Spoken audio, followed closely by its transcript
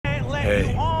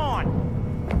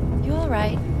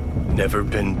never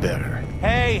been better.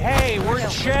 Hey, we're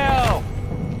chill!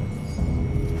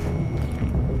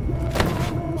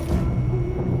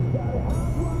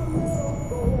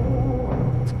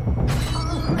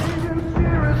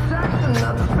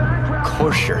 Of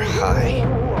course you're high.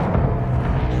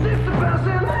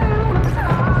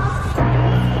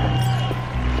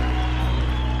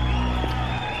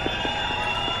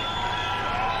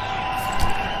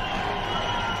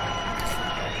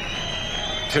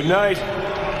 Tonight,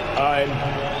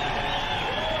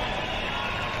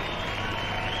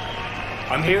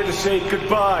 I'm here to say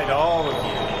goodbye to all of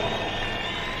you.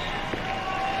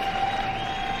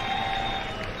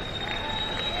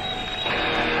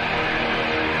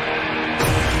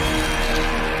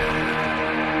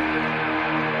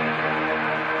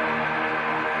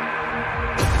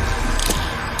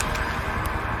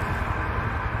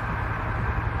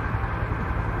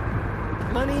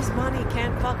 Money's money,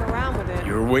 can't fuck around with it.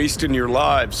 You're wasting your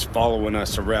lives following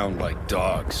us around like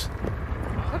dogs.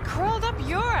 What crawled up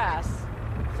your ass?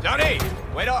 Johnny,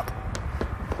 wait up!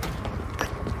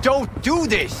 Don't do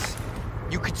this!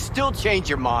 You could still change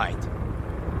your mind.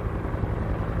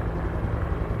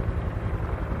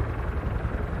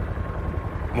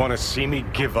 Want to see me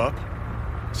give up?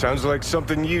 Sounds like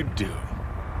something you'd do.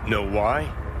 Know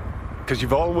why? Because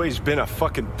you've always been a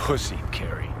fucking pussy,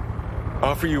 Carrie.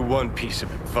 Offer you one piece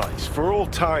of advice, for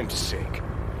old time's sake.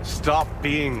 Stop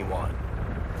being one.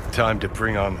 Time to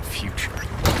bring on the future.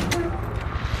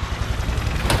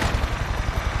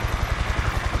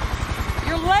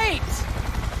 You're late!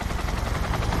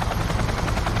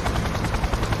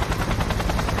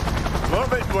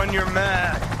 Love it when you're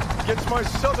mad. Gets my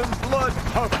southern blood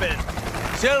pumping.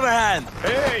 Silverhand!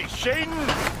 Hey, Shaden!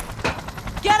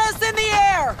 Get us in the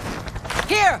air!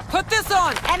 Here, put this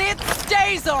on, and it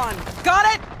stays on!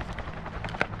 Got it?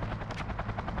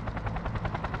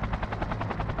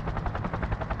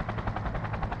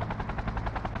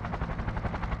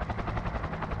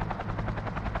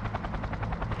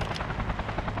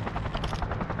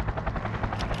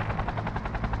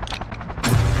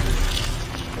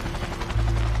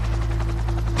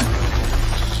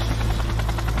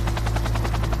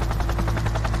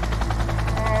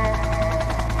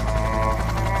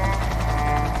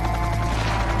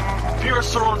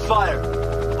 Are on fire.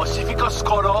 Pacifica's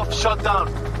cut off, shut down.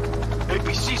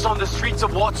 APC's on the streets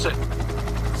of Watson.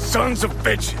 Sons of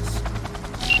bitches!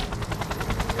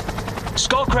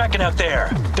 Skull cracking out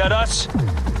there. That us?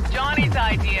 Johnny's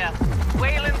idea.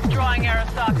 Wayland's drawing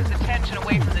Arasaka's attention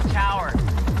away from the tower.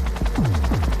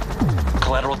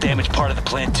 Collateral damage part of the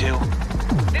plan too?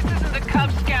 This isn't the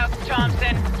Cub Scouts,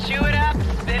 Thompson. Chew it up,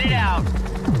 spit it out.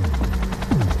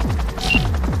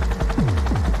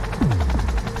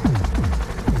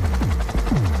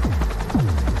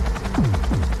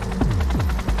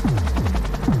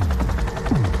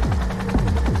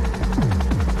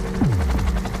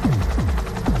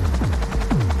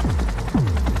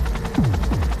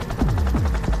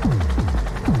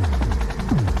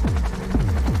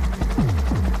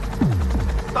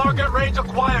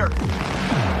 Acquired.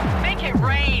 Make it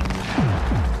rain.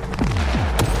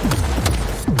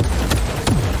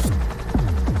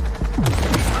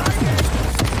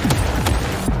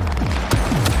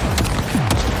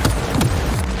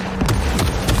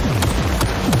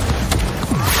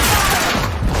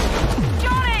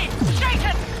 Johnny!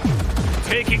 Jason!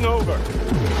 Taking over.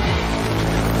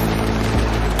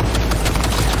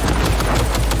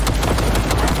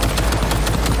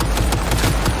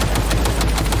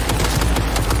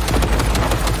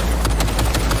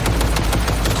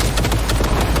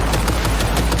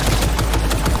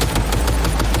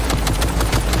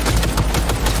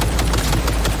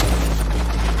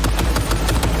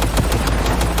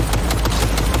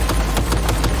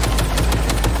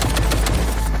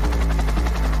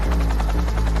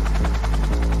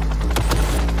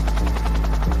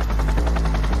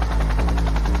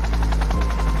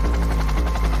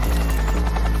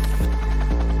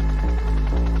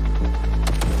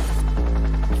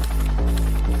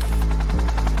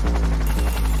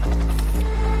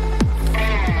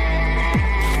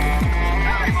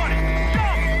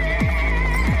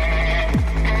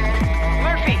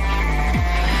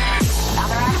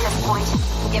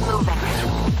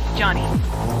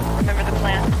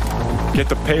 Get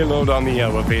the payload on the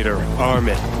elevator, arm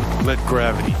it, let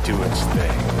gravity do its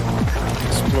thing.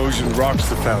 Explosion rocks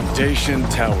the foundation,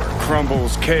 tower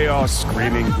crumbles, chaos,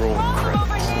 screaming, roll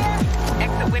credits.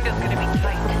 Exit window's gonna be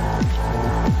tight.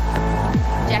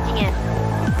 Checking in.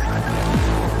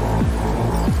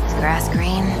 Is grass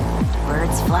green? Do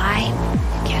birds fly?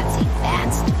 Do cats eat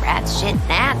bats? Do rats shit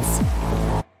gnats?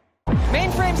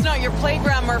 Mainframe's not your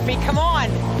playground, Murphy, come on!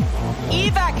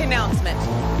 evac announcement.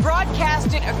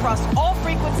 Broadcast it across all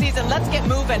frequencies and let's get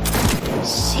moving.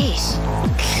 Sheesh.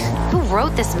 Who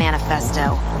wrote this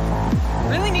manifesto?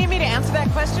 Really need me to answer that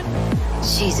question?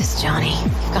 Jesus, Johnny.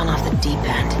 You've gone off the deep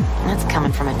end. And that's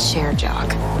coming from a chair jog.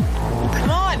 Come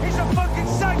on! He's a fucking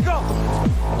psycho!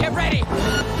 Get ready! Hey,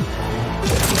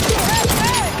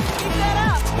 hey! Keep that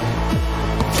up!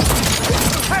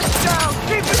 Heads down!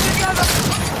 Keep it together!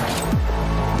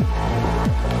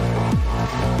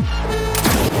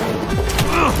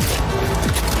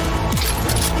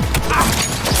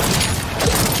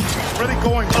 Ready,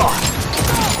 going up.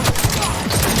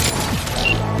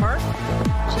 Murph?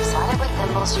 She sought it with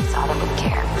thimbles, she sought it with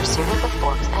care. Pursued it with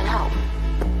forks and hope.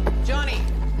 Johnny,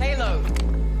 payload.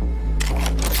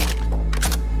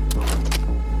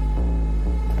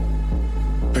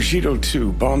 Bushido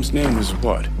 2, bomb's name was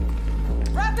what?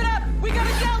 Wrap it up! We got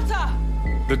a Delta!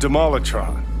 The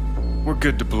Demolitron. We're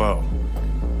good to blow.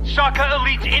 Shaka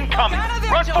Elite incoming! Out of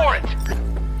there, Run for Johnny. it!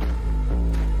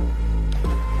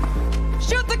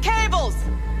 Shoot the cables!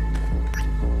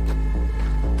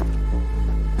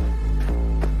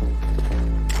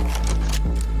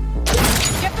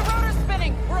 Get the rotor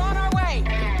spinning! We're on our way!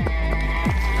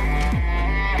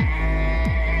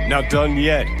 Not done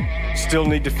yet. Still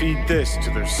need to feed this to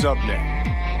their subnet.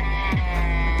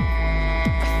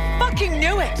 Fucking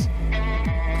knew it!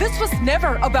 This was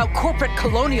never about corporate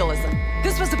colonialism.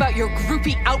 This was about your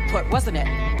groupie output, wasn't it?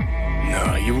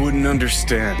 No, you wouldn't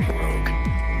understand, Rogue.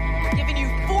 Giving you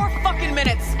 4 fucking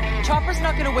minutes. Chopper's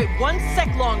not gonna wait 1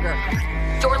 sec longer.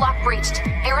 Door lock breached.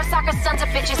 Arasaka sons of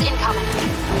bitches incoming.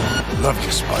 Love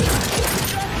you, Spider.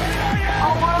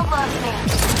 Whole world loves me.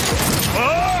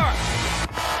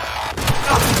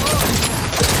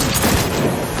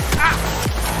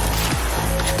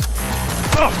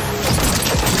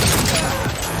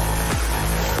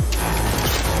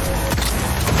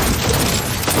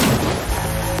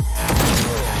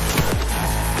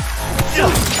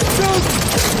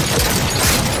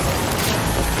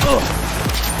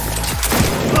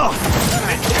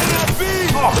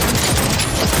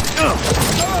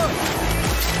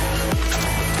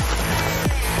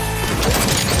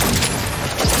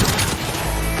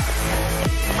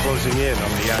 Closing in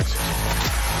on the axis.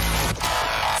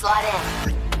 Slide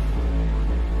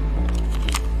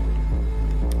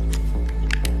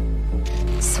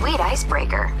in. Sweet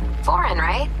icebreaker. Foreign,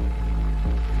 right?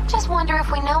 Just wonder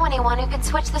if we know anyone who can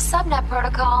switch the subnet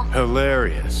protocol.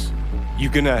 Hilarious. You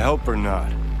gonna help or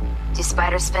not? Do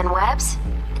spiders spin webs?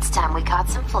 It's time we caught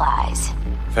some flies.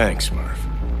 Thanks, Murph.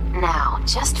 Now,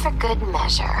 just for good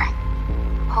measure.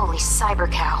 Holy cyber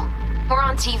cow. We're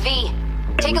on TV.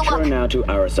 Take a look. Return now to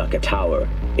Arasaka Tower.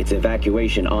 Its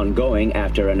evacuation ongoing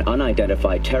after an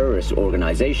unidentified terrorist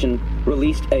organization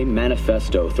released a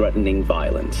manifesto threatening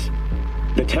violence.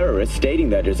 The terrorists stating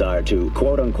their desire to,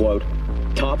 quote-unquote,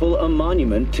 topple a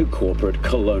monument to corporate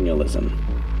colonialism.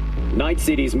 Night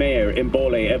City's mayor,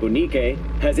 Mbole Ebunike,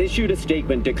 has issued a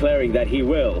statement declaring that he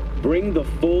will bring the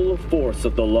full force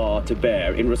of the law to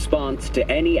bear in response to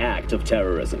any act of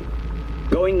terrorism.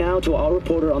 Going now to our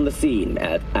reporter on the scene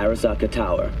at Arasaka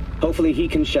Tower. Hopefully he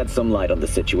can shed some light on the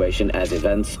situation as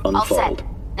events unfold. All set.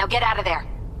 Now get out of there.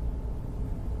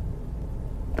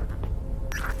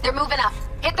 They're moving up.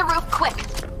 Hit the roof quick.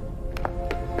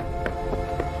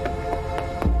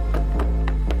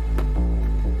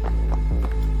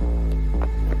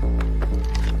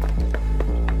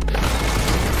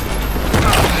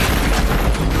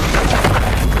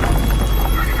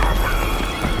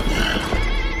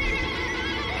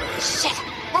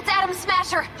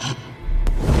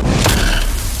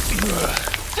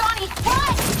 Johnny,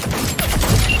 run!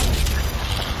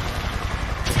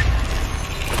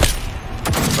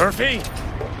 Murphy?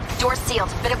 Door's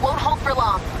sealed, but it won't hold for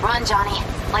long. Run, Johnny.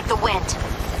 Like the wind.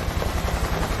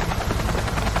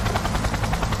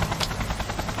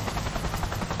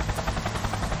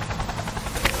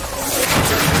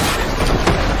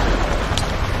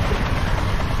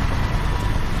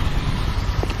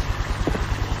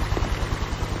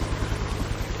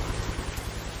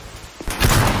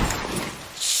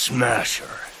 Smasher.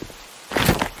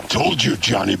 Told you,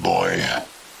 Johnny boy.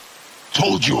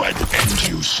 Told you I'd end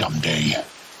you someday.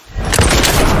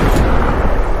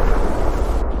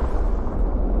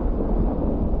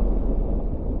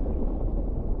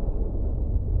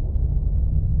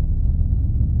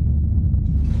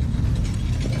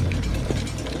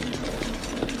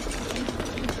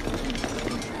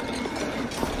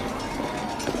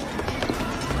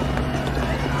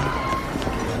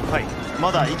はい、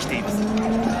まだ生きています。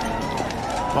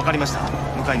わかりました。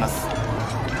向かいます。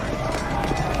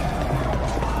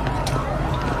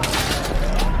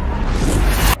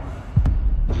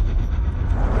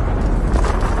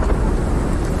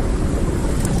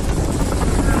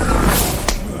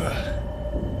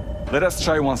Let's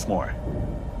try once more.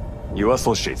 Your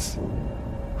associates.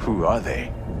 Who are they?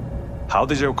 How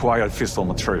did you acquire fissile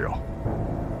material?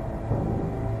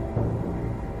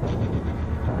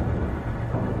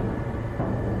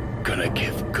 Gonna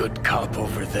give good cop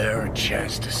over there a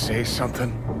chance to say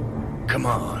something? Come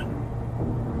on.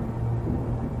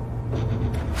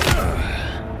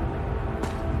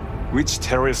 Which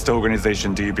terrorist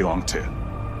organization do you belong to?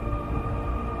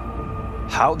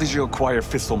 How did you acquire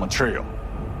fissile material?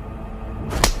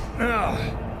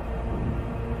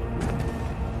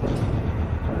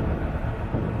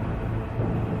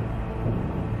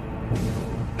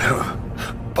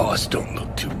 Boss don't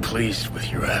look too pleased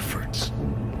with your efforts.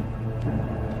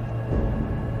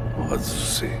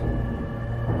 ASUS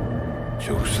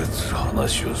直接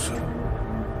話をする。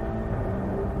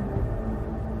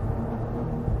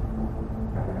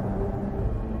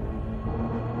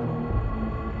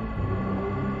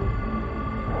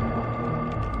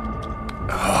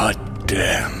Ah,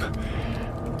 damn.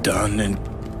 Done and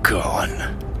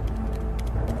gone.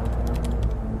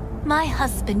 My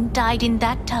husband died in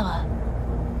that tower.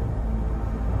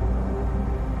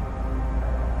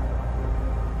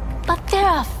 But there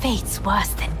are fates worse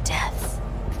than death.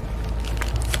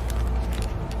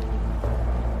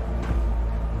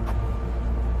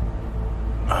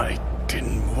 I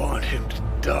didn't want him to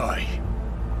die.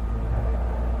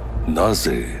 な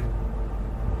ぜ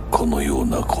このよう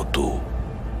なことを？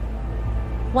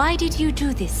 Why did you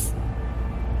do this?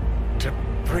 To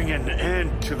bring an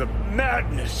end to the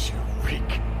madness you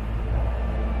wreak.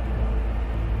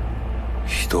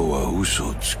 人は嘘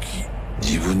をつき、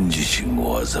自分自身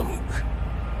を欺く。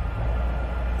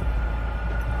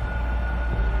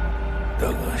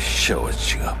だが死者は違う。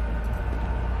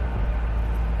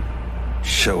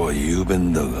死者は雄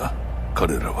弁だが、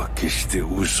彼らは決して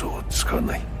嘘をつか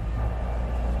ない。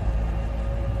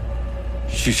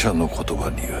死者の言葉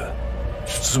には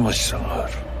つつましさがあ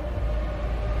る。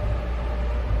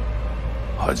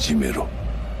始めろ。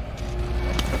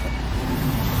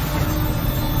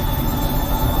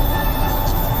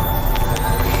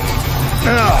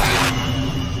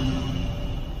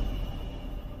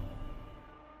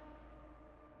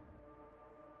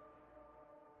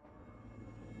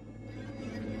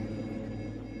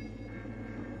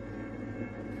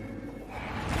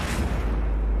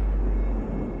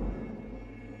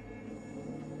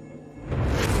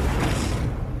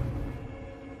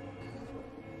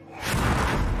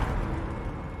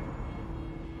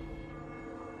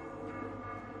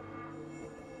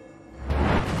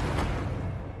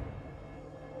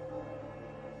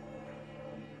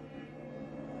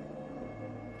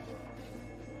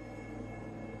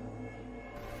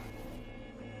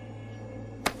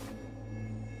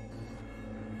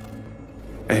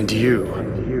And you?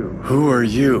 Who are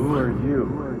you?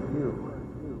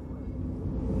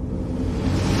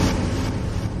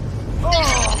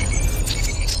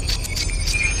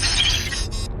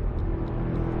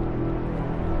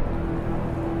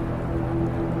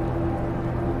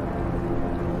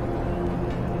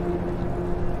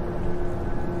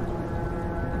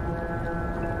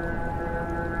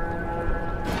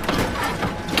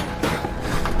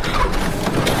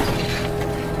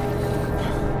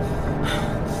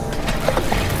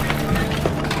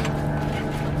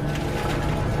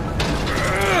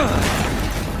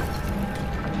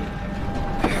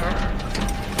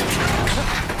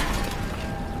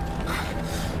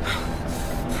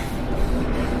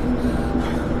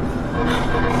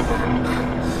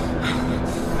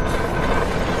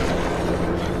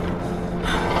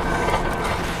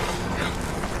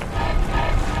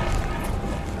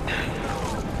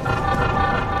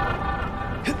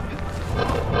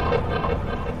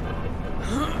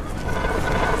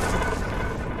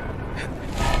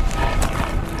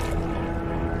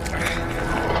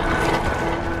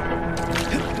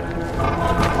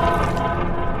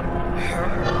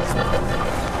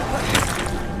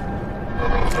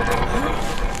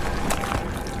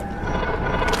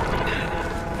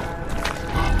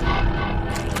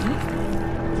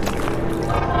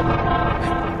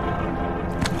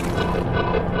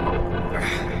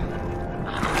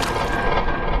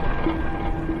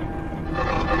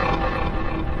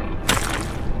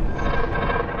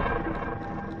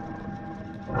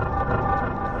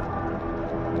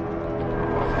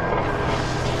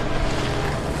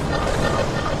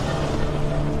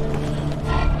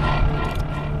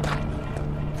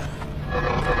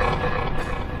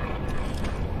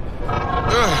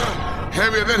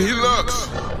 Heavier than he looks.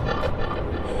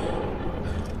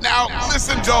 Now,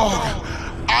 listen, dog.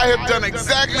 I have done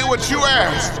exactly what you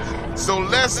asked. So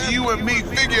let's you and me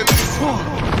figure this.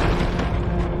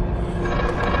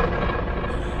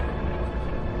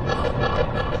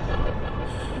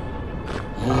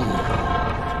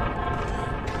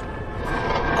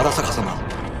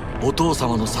 お父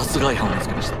様の殺害犯を見つ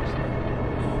けました。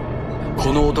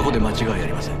この男で間違いあ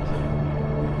りません。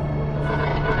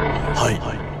は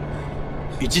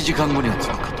い。1時間後には着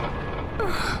くかと。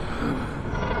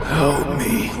Help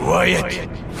me. Quiet.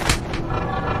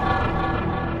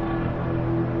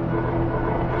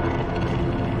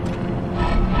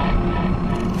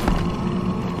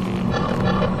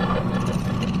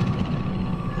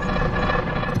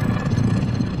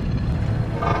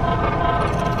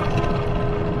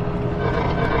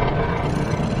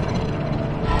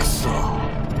 くそ、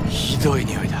ひどい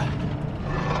匂いだ。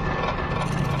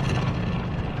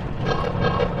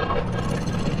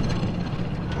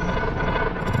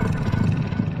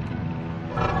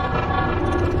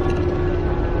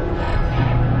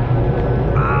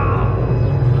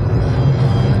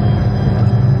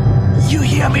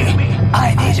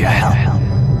I need your help.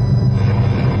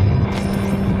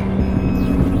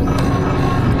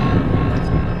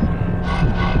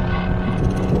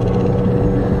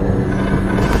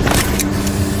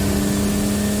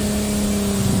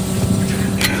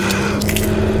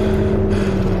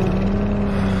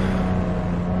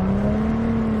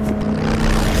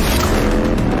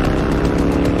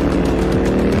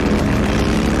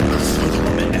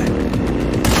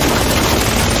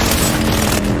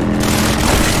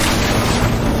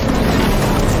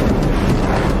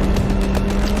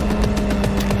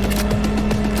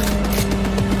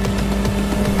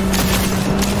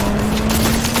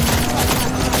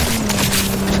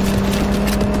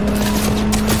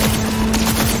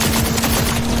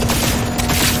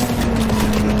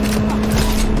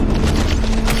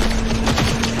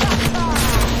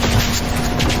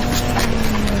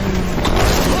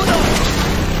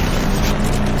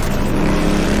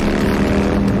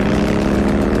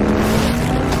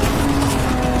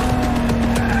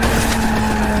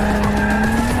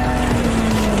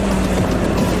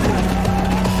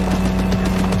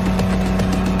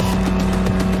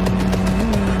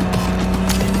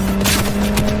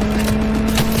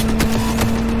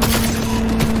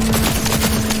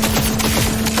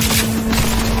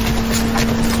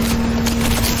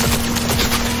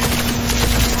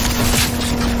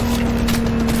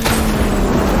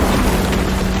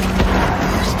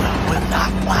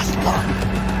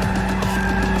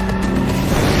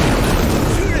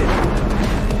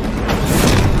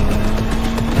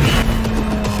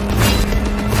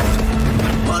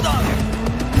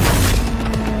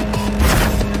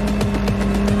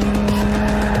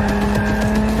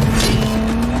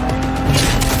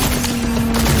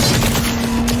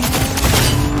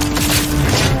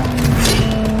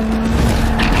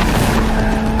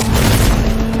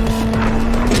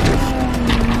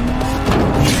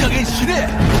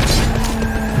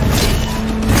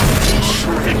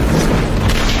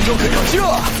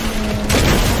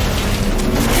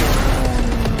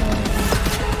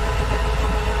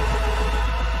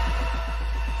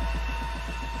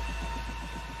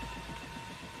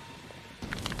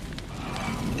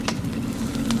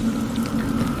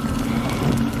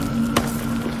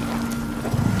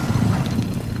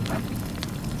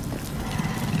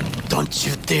 Don't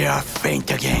you dare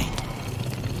faint again.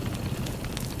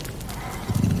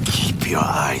 Keep your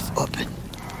eyes open.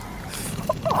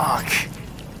 Fuck.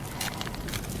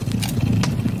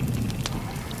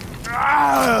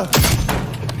 Ah!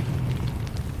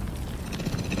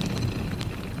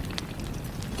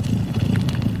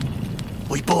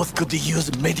 We both could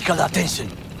use medical attention.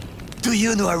 Do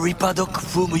you know a Reaper Doc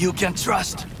whom you can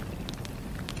trust?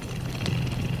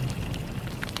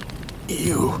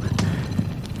 You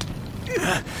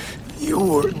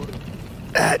were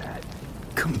at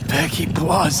Konpeki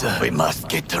Plaza. We must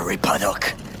get to Reaper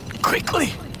Doc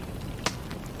quickly.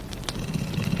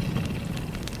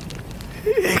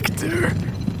 Hector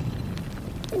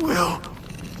will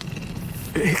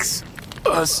fix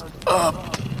us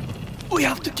up. We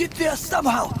have to get there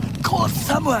somehow. Call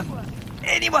someone.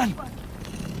 Anyone.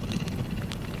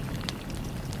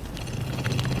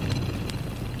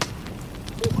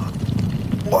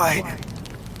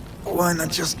 Why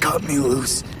not just cut me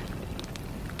loose?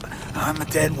 I'm a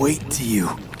dead weight to you.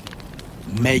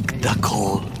 Make the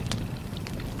call.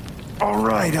 All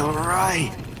right.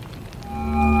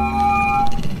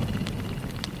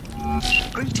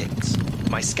 Greetings.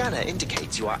 My scanner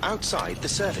indicates you are outside the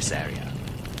service area.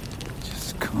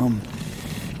 Just come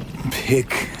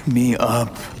pick me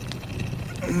up.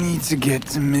 Need to get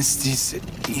to Misty's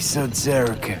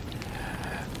esoterica.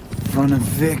 Front of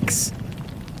Vic's.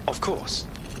 Of course.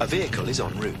 A vehicle is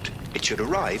en route. It should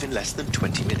arrive in less than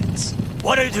 20 minutes.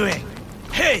 What are you doing?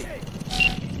 Hey!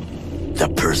 The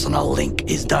personal link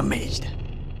is damaged.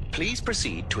 Please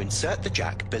proceed to insert the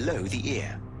jack below the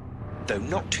ear. though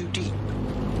not too deep.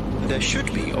 There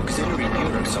should be auxiliary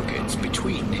neurosockets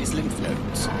between his lymph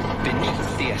nodes,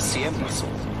 beneath the SCM muscle.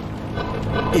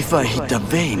 If I hit a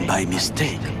vein by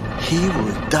mistake, he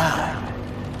will die.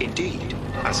 Indeed,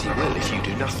 as he will if you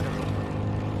do nothing.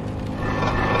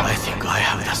 I think I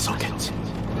have the socket.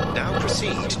 Now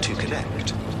proceed to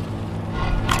connect.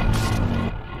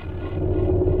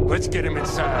 Let's get him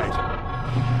inside.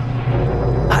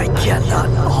 I cannot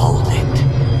hold it.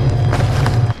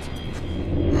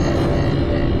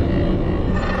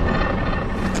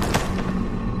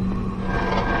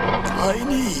 I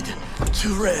need to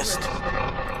rest.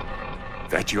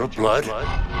 That your blood?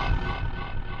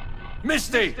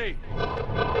 Misty!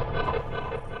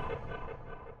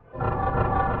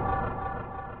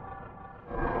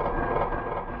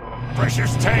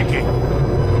 Pressure's tanking.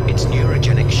 It's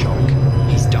neurogenic shock.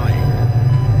 He's dying.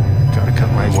 Gotta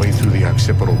cut my way through the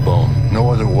occipital bone. No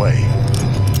other way.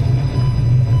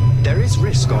 There is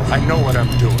risk of... I know what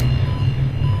I'm doing.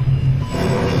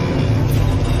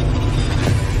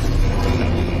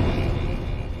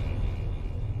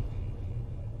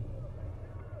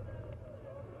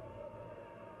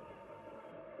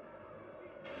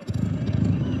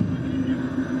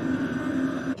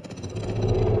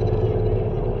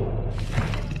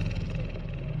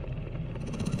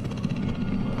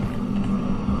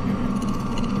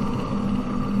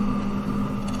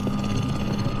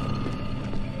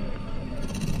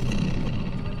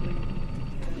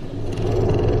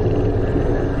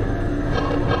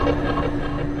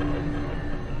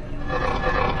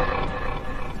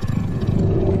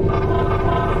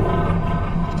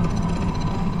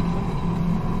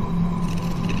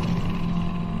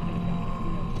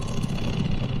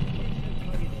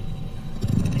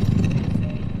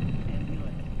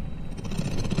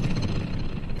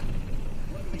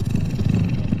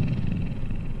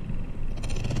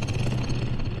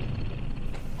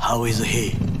 How is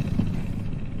he?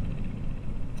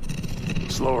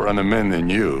 Slower on the mend than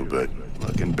you, but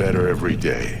looking better every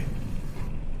day.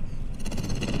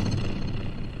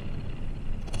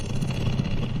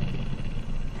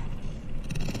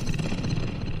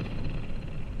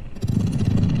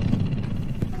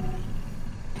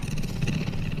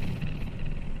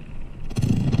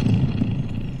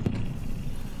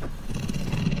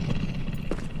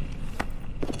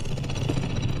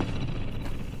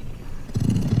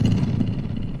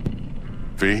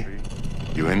 V,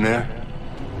 you in there?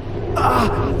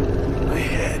 My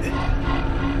head.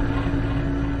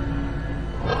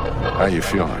 How you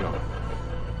feeling?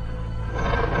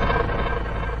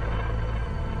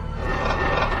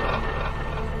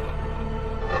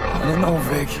 I don't know,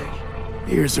 Vic.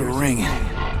 Ears are ringing.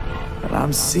 And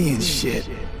I'm seeing shit.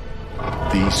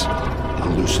 These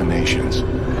hallucinations.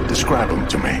 Describe them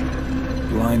to me.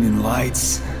 Blinding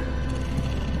lights.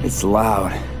 It's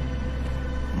loud.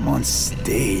 I'm on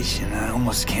stage and I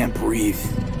almost can't breathe.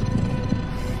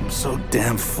 I'm so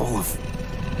damn full of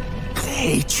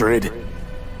hatred.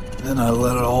 Then I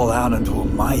let it all out into a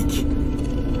mic.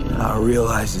 And I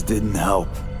realized it didn't help.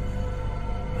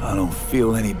 I don't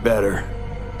feel any better.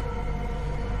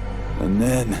 And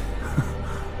then,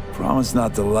 promise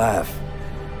not to laugh.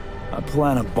 I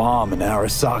plant a bomb in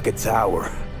Arasaka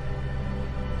Tower.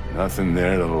 Nothing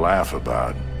there to laugh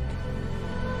about.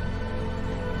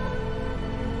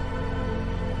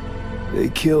 They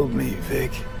killed me,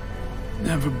 Vic.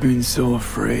 Never been so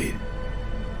afraid.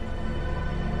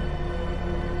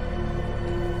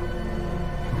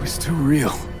 It was too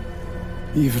real.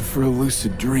 Even for a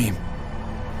lucid dream.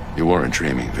 You weren't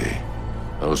dreaming, V.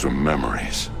 Those were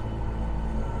memories.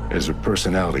 There's a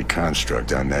personality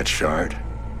construct on that shard.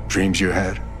 Dreams you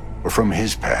had were from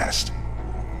his past.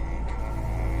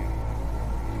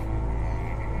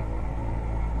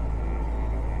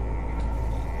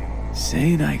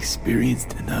 Saying I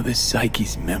experienced another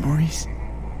psyche's memories?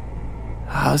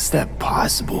 How's that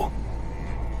possible?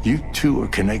 You two are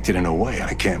connected in a way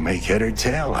I can't make head or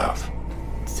tail of.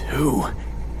 Two?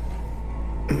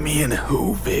 Me and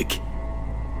who, Vic?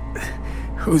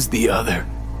 Who's the other?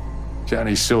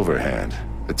 Johnny Silverhand,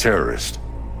 the terrorist.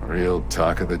 Real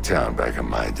talk of the town back in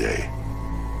my day.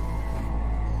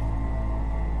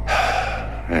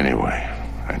 Anyway,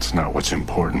 that's not what's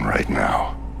important right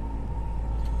now.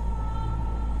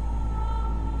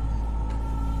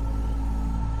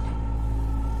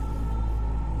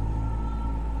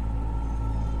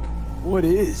 What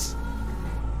is?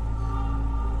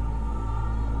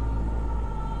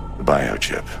 The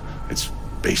biochip. It's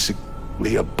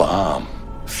basically a bomb.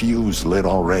 Fuse lit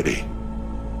already.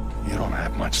 You don't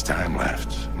have much time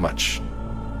left. Much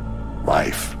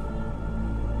life.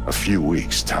 A few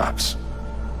weeks tops.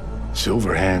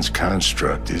 Silverhand's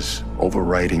construct is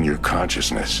overriding your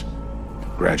consciousness,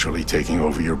 gradually taking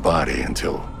over your body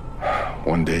until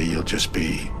one day you'll just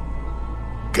be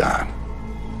gone.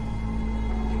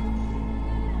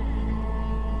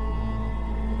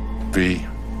 V,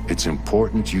 it's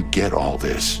important you get all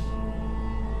this.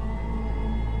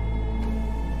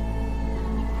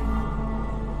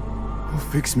 You'll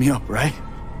fix me up, right?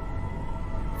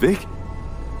 Vic?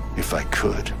 If I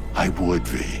could, I would,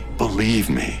 V. Believe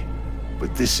me.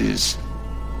 But it's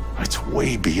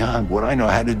way beyond what I know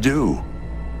how to do.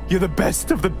 You're the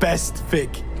best of the best, Vic.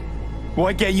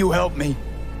 Why can't you help me?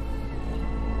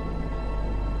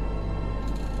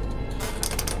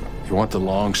 You want the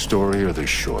long story or the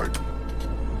short?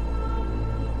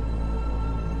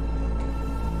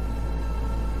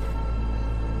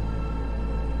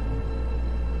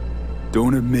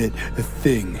 Don't admit a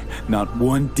thing, not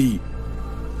one deep.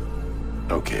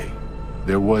 Okay.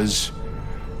 There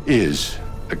is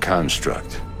a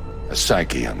construct, a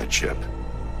psyche on the chip.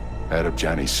 That of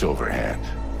Johnny Silverhand.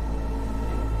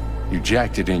 You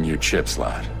jacked it in your chip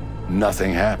slot.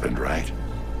 Nothing happened, right?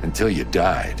 Until you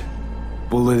died.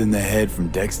 Bullet in the head from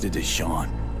Dexter to Sean.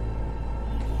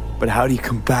 But how do you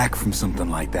come back from something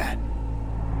like that?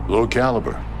 Low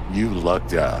caliber. You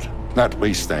lucked out. Not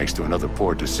least thanks to another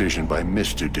poor decision by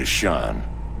Mr. Deshawn.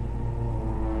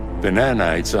 The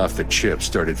nanites off the chip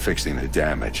started fixing the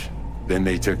damage. Then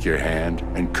they took your hand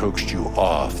and coaxed you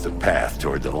off the path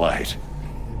toward the light.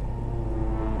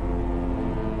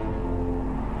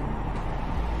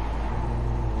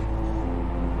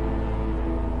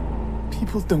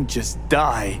 People don't just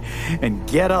die and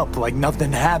get up like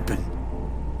nothing happened.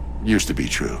 Used to be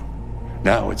true.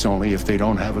 Now it's only if they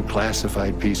don't have a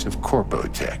classified piece of corpo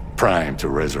tech primed to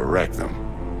resurrect them.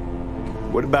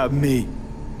 What about me?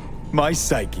 My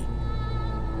psyche?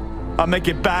 I'll make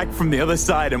it back from the other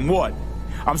side and what?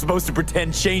 I'm supposed to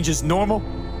pretend change is normal?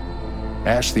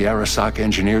 Ask the Arasaka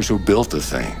engineers who built the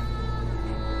thing.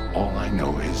 All I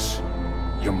know is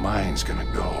your mind's gonna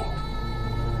go.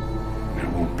 It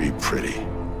won't be pretty.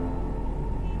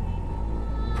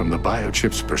 From the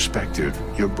biochip's perspective,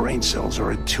 your brain cells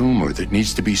are a tumor that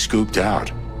needs to be scooped out,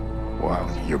 while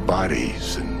your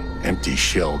body's an empty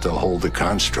shell to hold the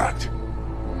construct.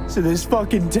 So this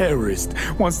fucking terrorist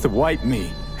wants to wipe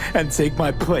me and take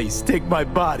my place, take my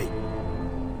body.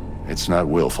 It's not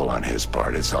willful on his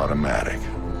part, it's automatic,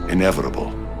 inevitable,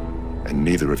 and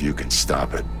neither of you can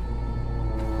stop it.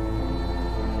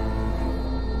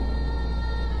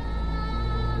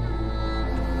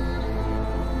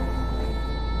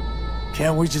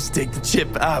 Can't we just take the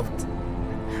chip out?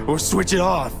 Or switch it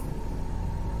off?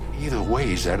 Either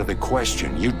way's out of the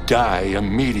question. You die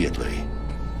immediately.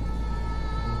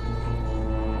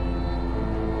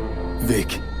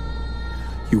 Vic,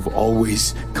 you've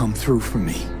always come through for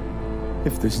me.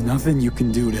 If there's nothing you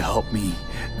can do to help me,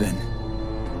 then...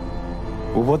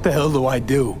 well, what the hell do I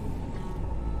do?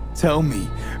 Tell me,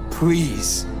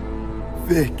 please.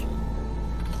 Vic.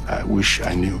 I wish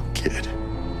I knew, kid.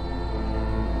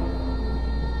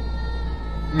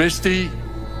 Misty?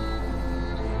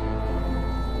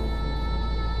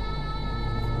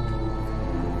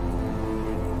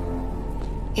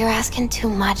 You're asking too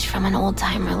much from an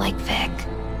old-timer like Vic.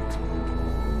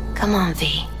 Come on,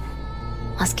 V.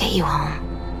 Let's get you home.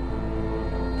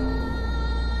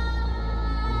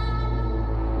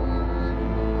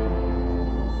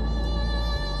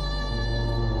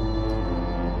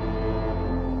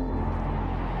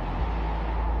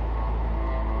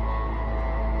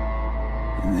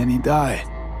 And then he died.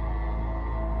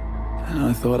 And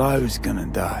I thought I was gonna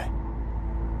die.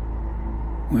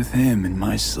 With him in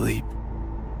my sleep.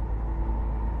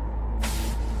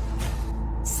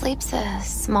 Sleep's a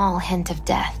small hint of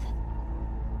death.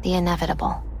 The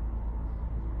inevitable.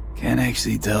 Can't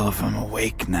actually tell if I'm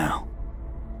awake now.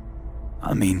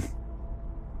 I mean,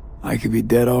 I could be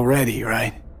dead already,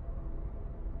 right?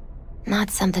 Not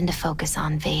something to focus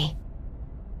on, V.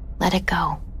 Let it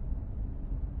go.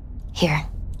 Here.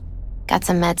 Got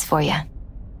some meds for you.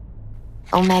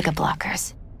 Omega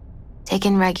blockers.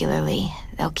 Taken regularly,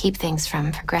 they'll keep things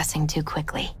from progressing too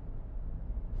quickly.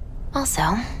 Also,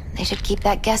 they should keep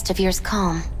that guest of yours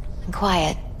calm and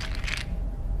quiet.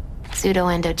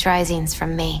 Pseudoendotrizine's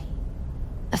from me.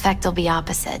 Effect will be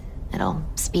opposite. It'll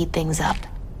speed things up.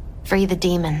 Free the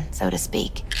demon, so to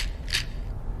speak.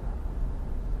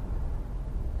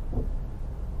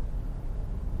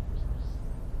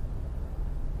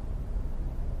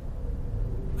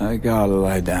 I gotta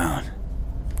lie down.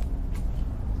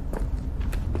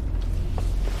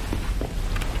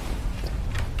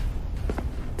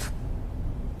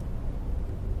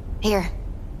 Here.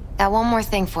 Got one more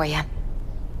thing for you.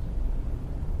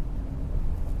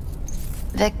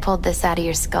 Vic pulled this out of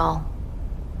your skull.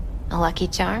 A lucky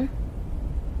charm?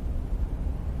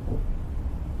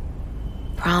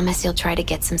 Promise you'll try to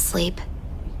get some sleep?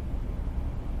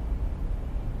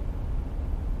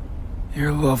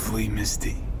 You're lovely,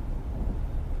 Misty.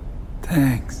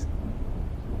 Thanks.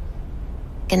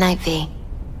 Good night, V.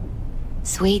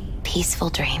 Sweet, peaceful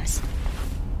dreams.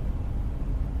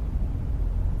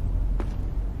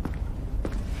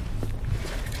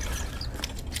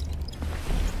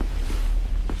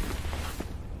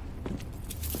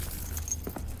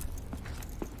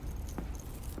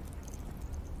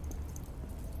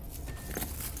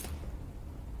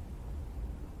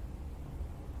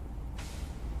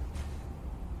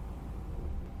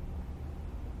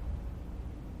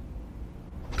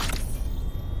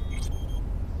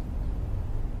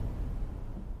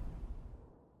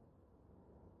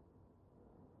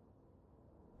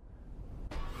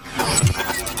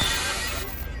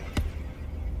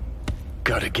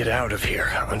 Gotta get out of here,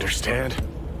 understand?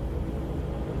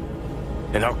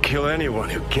 And I'll kill anyone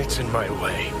who gets in my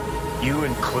way, you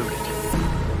included.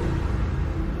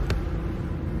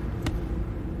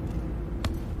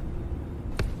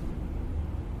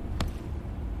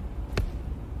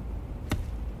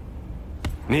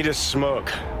 Need a smoke.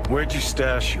 Where'd you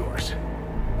stash yours?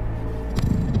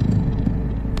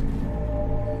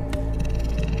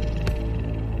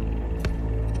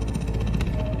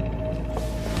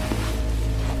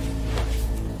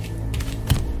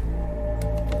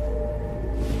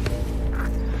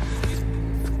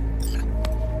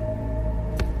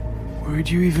 Where'd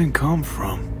you even come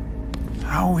from?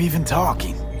 How are we even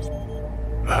talking?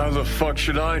 How the fuck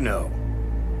should I know?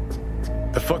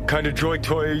 The fuck kind of droid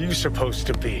toy are you supposed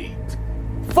to be?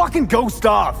 Fucking ghost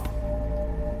off!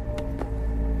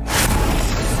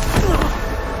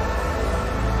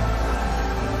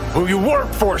 Who you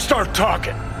work for, start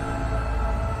talking!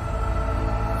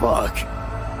 Fuck.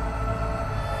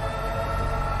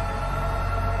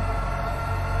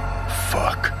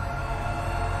 Fuck.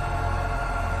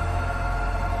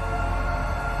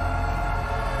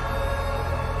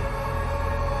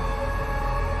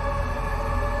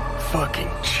 Fucking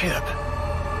chip.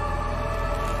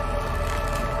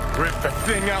 Rip the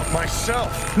thing out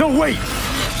myself. No, wait!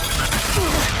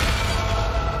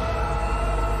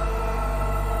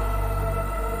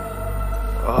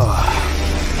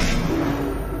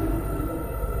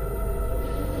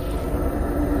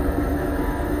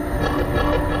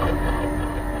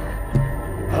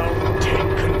 I'll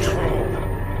take control.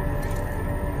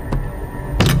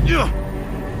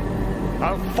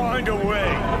 I'll find a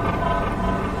way.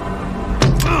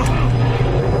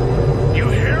 You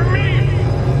hear me?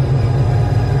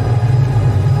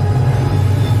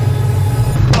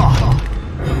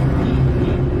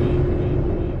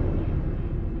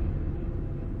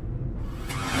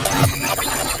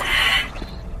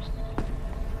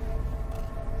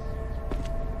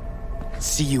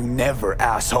 See you never,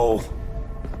 asshole.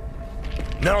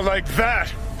 Now like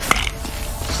that.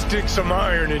 Stick some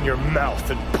iron in your mouth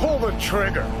and pull the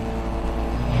trigger.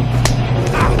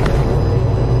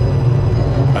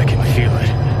 I can feel it.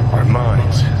 Our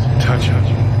minds touching.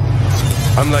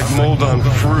 I'm like mold on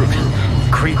fruit,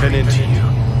 creeping into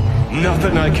you.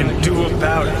 Nothing I can do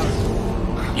about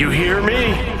it. You hear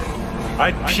me?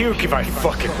 I'd puke if I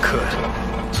fucking could.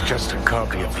 It's just a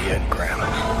copy of the engram.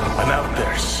 I'm out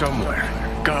there somewhere.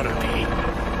 Gotta be.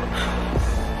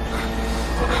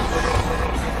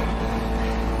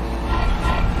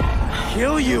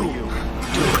 Kill you! Do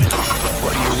it.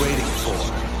 What are you waiting for?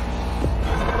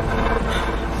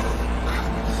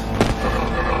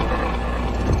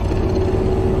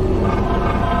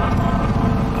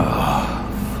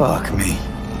 Fuck me.